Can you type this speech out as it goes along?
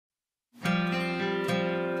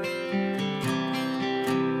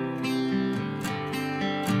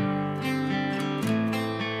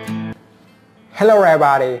Hello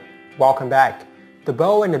everybody, welcome back. The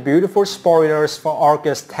Bold and the Beautiful spoilers for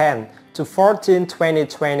August 10 to 14,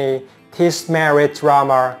 2020 tease marriage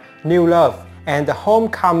drama, new love, and the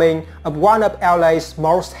homecoming of one of LA's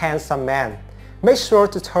most handsome men. Make sure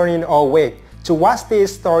to turn in all week to watch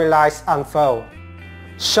these storylines unfold.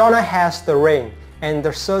 Shauna has the ring and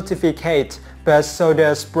the certificate, but so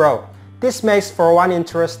does Brooke. This makes for one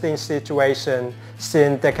interesting situation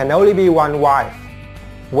since there can only be one wife.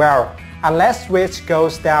 Well, unless Rich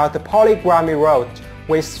goes down the polygamy road,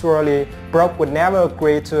 which surely Brooke would never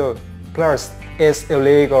agree to. Plus, it's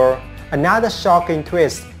illegal. Another shocking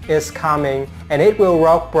twist is coming and it will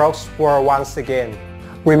rock Brooke's world once again.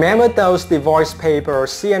 Remember those divorce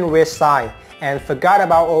papers she and Rich signed and forgot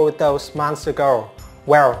about all those months ago?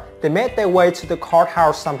 Well, they made their way to the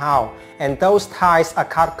courthouse somehow and those ties are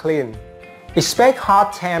cut clean. Expect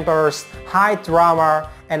hot tempers, high drama,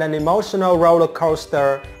 and an emotional roller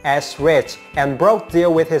coaster as Rich and Brooke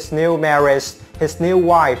deal with his new marriage, his new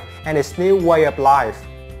wife, and his new way of life.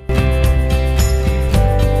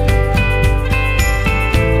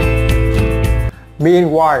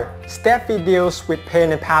 Meanwhile, Steffy deals with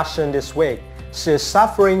pain and passion this week. She is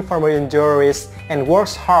suffering from her injuries and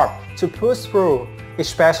works hard to push through,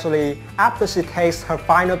 especially after she takes her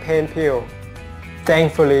final pain pill.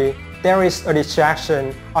 Thankfully, there is a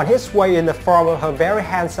distraction on his way in the form of her very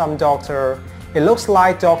handsome doctor. It looks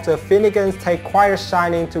like Dr. Finnegan takes quite a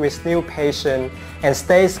shining to his new patient and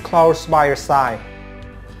stays close by her side.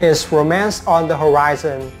 Is romance on the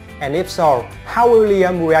horizon? And if so, how will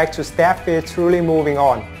Liam react to Steffy truly moving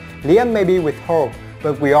on? Liam may be with hope,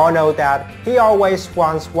 but we all know that he always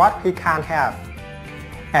wants what he can't have.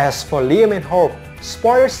 As for Liam and Hope,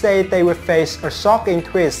 spoilers say they will face a shocking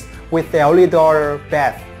twist with their only daughter,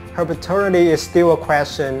 Beth. Her paternity is still a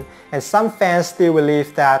question, and some fans still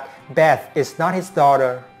believe that Beth is not his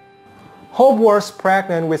daughter. Hope was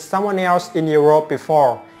pregnant with someone else in Europe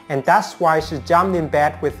before, and that's why she jumped in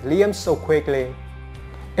bed with Liam so quickly.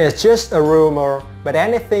 It's just a rumor, but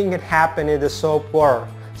anything can happen in the soap world,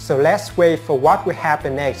 so let's wait for what will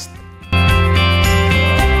happen next.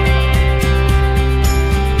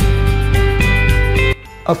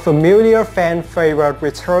 A familiar fan favorite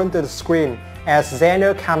returned to the screen as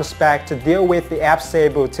Xander comes back to deal with the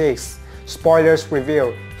FC boutiques. Spoilers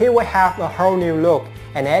reveal he will have a whole new look,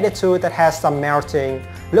 an attitude that has some melting.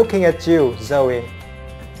 Looking at you, Zoe.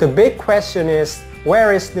 The big question is,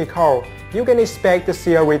 where is Nicole? You can expect to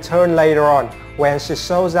see her return later on when she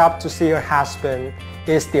shows up to see her husband.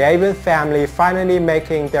 Is the Avon family finally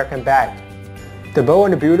making their comeback? The Bold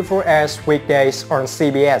and the Beautiful airs weekdays on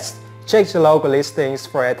CBS. Check the local listings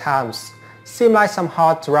for at times. Seems like some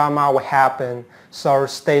hot drama will happen, so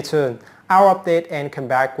stay tuned. I'll update and come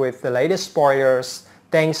back with the latest spoilers.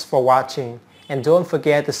 Thanks for watching, and don't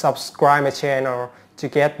forget to subscribe my channel to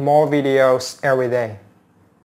get more videos every day.